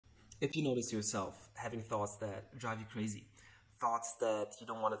If you notice yourself having thoughts that drive you crazy, thoughts that you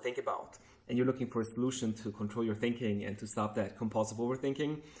don't want to think about, and you're looking for a solution to control your thinking and to stop that compulsive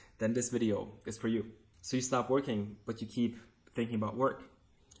overthinking, then this video is for you. So you stop working, but you keep thinking about work.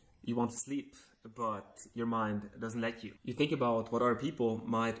 You want to sleep, but your mind doesn't let you. You think about what other people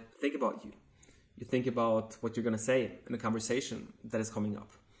might think about you. You think about what you're going to say in a conversation that is coming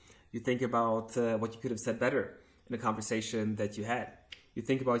up. You think about what you could have said better in a conversation that you had. You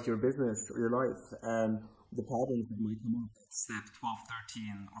think about your business or your life and the problems that might come up at step 12,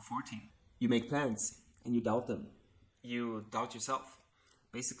 13, or 14. You make plans and you doubt them. You doubt yourself.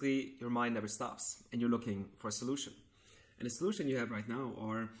 Basically, your mind never stops and you're looking for a solution. And the solution you have right now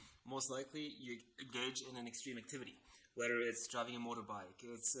are most likely you engage in an extreme activity. Whether it's driving a motorbike,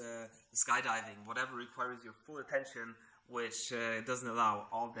 it's skydiving, whatever requires your full attention, which doesn't allow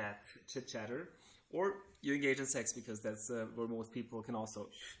all that chit-chatter. Or you engage in sex because that's where most people can also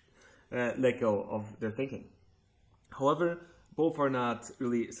let go of their thinking. However, both are not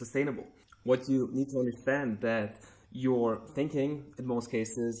really sustainable. What you need to understand that your thinking, in most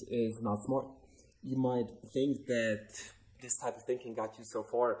cases, is not smart. You might think that this type of thinking got you so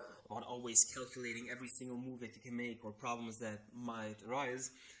far about always calculating every single move that you can make or problems that might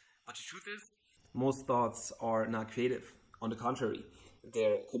arise. But the truth is, most thoughts are not creative. On the contrary,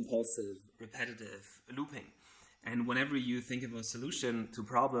 they're compulsive, repetitive, looping. And whenever you think of a solution to a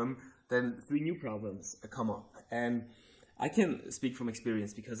problem, then 3 new problems come up. And I can speak from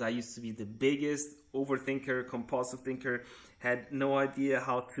experience because I used to be the biggest overthinker, compulsive thinker, had no idea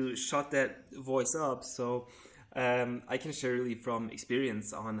how to shut that voice up. So I can share really from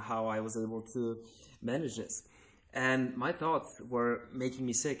experience on how I was able to manage this. And my thoughts were making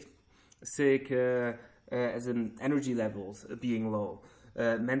me sick. As in energy levels being low,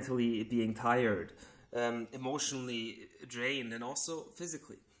 mentally being tired, emotionally drained, and also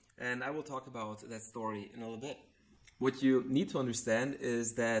physically. And I will talk about that story in a little bit. What you need to understand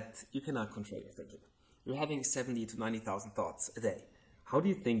is that you cannot control your thinking. You're having 70 to 90,000 thoughts a day. How do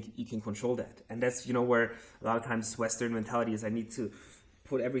you think you can control that? And that's, where a lot of times Western mentality is I need to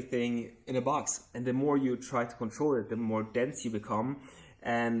put everything in a box. And the more you try to control it, the more dense you become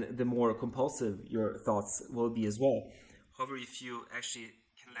and the more compulsive your thoughts will be as well. However, if you actually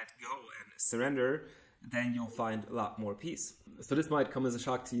can let go and surrender, then you'll find a lot more peace. So this might come as a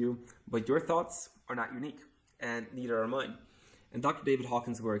shock to you, but your thoughts are not unique, and neither are mine. And Dr. David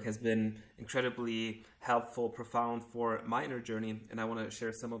Hawkins' work has been incredibly helpful, profound for my inner journey, and I want to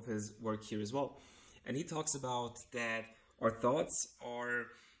share some of his work here as well. And he talks about that our thoughts are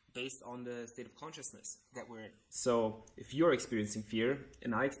based on the state of consciousness that we're in. So if you're experiencing fear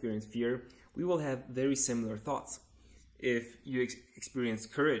and I experience fear, we will have very similar thoughts. If you experience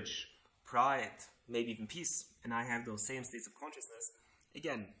courage, pride, maybe even peace, and I have those same states of consciousness,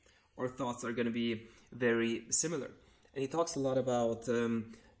 again, our thoughts are going to be very similar. And he talks a lot about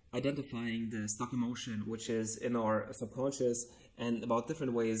identifying the stuck emotion, which is in our subconscious, and about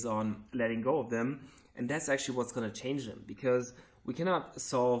different ways on letting go of them. And that's actually what's going to change them, because we cannot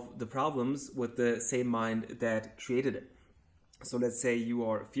solve the problems with the same mind that created it. So let's say you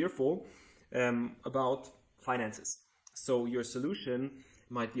are fearful about finances. So your solution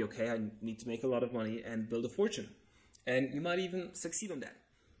might be, okay, I need to make a lot of money and build a fortune. And you might even succeed on that.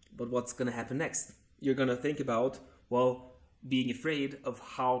 But what's going to happen next? You're going to think about, well, being afraid of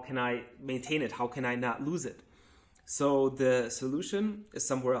how can I maintain it? How can I not lose it? So the solution is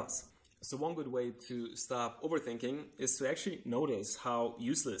somewhere else. So one good way to stop overthinking is to actually notice how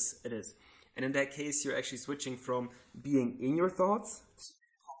useless it is. And in that case, you're actually switching from being in your thoughts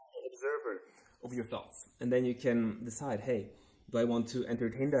to an observer of your thoughts. And then you can decide, hey, do I want to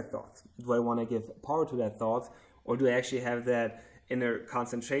entertain that thought? Do I want to give power to that thought? Or do I actually have that inner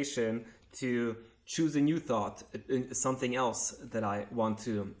concentration to choose a new thought, something else that I want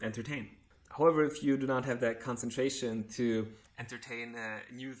to entertain? However, if you do not have that concentration to entertain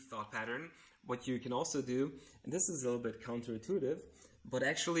a new thought pattern, what you can also do, and this is a little bit counterintuitive, but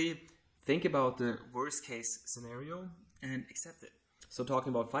actually think about the worst case scenario and accept it. So talking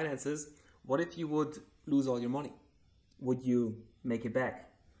about finances, what if you would lose all your money? Would you make it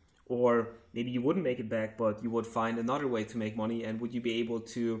back? Or maybe you wouldn't make it back, but you would find another way to make money, and would you be able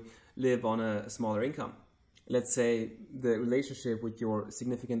to live on a smaller income? Let's say the relationship with your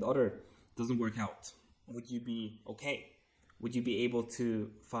significant other doesn't work out. Would you be okay? Would you be able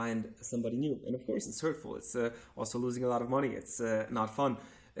to find somebody new? And of course, it's hurtful. It's also losing a lot of money. It's not fun.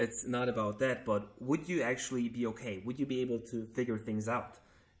 It's not about that. But would you actually be okay? Would you be able to figure things out?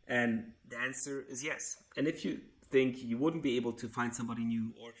 And the answer is yes. And if you think you wouldn't be able to find somebody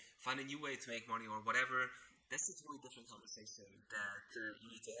new or find a new way to make money or whatever, that's a totally different conversation that you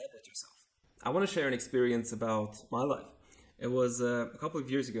need to have with yourself. I want to share an experience about my life. It was a couple of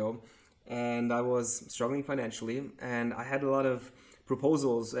years ago, and I was struggling financially, and I had a lot of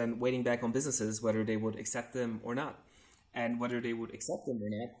proposals and waiting back on businesses, whether they would accept them or not. And whether they would accept them or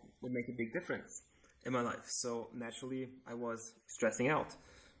not would make a big difference in my life. So naturally, I was stressing out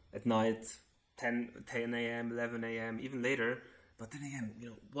at night, 10 a.m., 11 a.m., even later. But then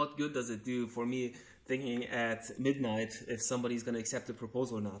again, what good does it do for me thinking at midnight if somebody's going to accept a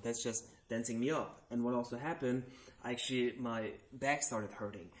proposal or not? That's just dancing me up. And what also happened, my back started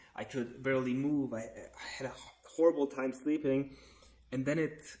hurting. I could barely move. I had a horrible time sleeping. And then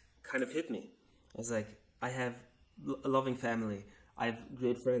it kind of hit me. I was like, I have a loving family. I have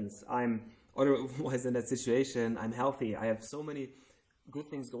great friends. I'm otherwise in that situation. I'm healthy. I have so many good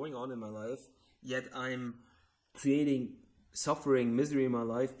things going on in my life. Yet I'm creating suffering, misery in my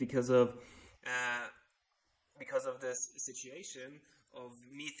life because of this situation of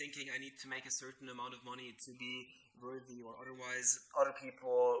me thinking I need to make a certain amount of money to be worthy, or otherwise other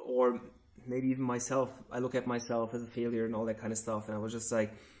people, or maybe even myself. I look at myself as a failure and all that kind of stuff. And I was just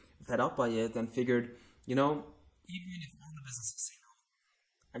like fed up by it and figured, even if all the businesses say no,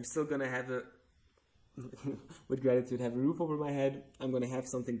 I'm still going to have with gratitude, have a roof over my head. I'm going to have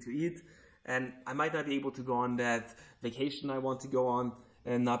something to eat. And I might not be able to go on that vacation I want to go on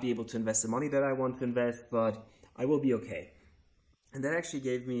and not be able to invest the money that I want to invest, but I will be okay. And that actually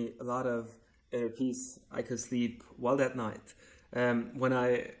gave me a lot of inner peace. I could sleep well that night. When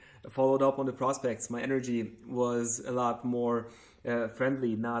I followed up on the prospects, my energy was a lot more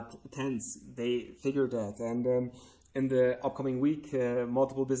friendly, not tense. They figured that. And in the upcoming week,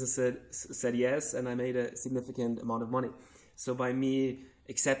 multiple businesses said yes, and I made a significant amount of money. So by me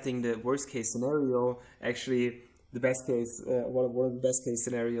accepting the worst case scenario, actually the best case, one of the best case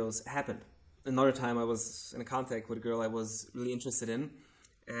scenarios happened. Another time I was in a contact with a girl I was really interested in,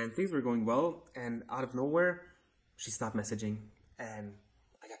 and things were going well, and out of nowhere, she stopped messaging, and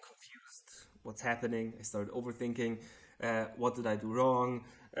I got confused. What's happening? I started overthinking. What did I do wrong?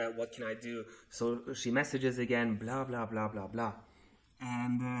 What can I do? So she messages again, blah, blah, blah, blah, blah.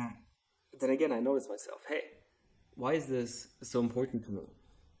 And then again, I noticed myself, hey, why is this so important to me?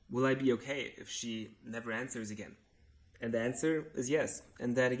 Will I be okay if she never answers again? And the answer is yes.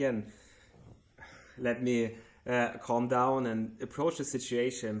 And that again, let me calm down and approach the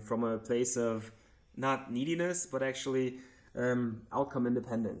situation from a place of not neediness, but actually outcome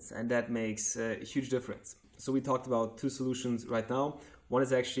independence. And that makes a huge difference. So we talked about two solutions right now. One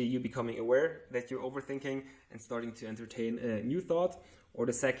is actually you becoming aware that you're overthinking and starting to entertain a new thought. Or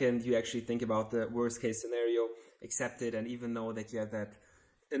the second, you actually think about the worst case scenario, accept it, and even know that you have that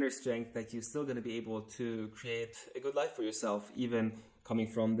inner strength that you're still going to be able to create a good life for yourself, even coming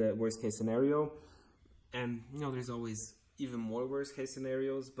from the worst case scenario. And there's always even more worst case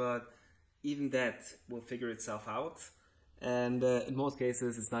scenarios, but even that will figure itself out. And in most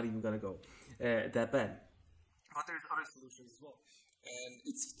cases, it's not even going to go that bad. But there's other solutions as well. And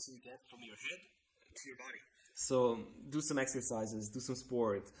it's to get from your head to your body. So do some exercises, do some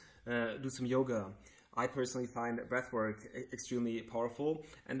sport, do some yoga. I personally find breathwork extremely powerful.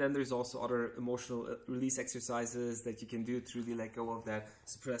 And then there's also other emotional release exercises that you can do to really let go of that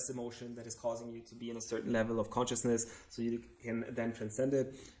suppressed emotion that is causing you to be in a certain level of consciousness, so you can then transcend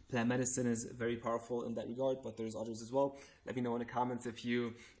it. Plant medicine is very powerful in that regard, but there's others as well. Let me know in the comments if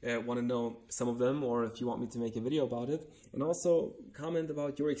you want to know some of them, or if you want me to make a video about it. And also comment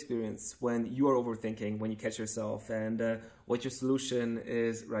about your experience when you are overthinking, when you catch yourself, and what your solution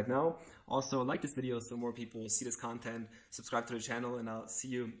is right now. Also, like this video so more people see this content, subscribe to the channel, and I'll see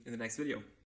you in the next video.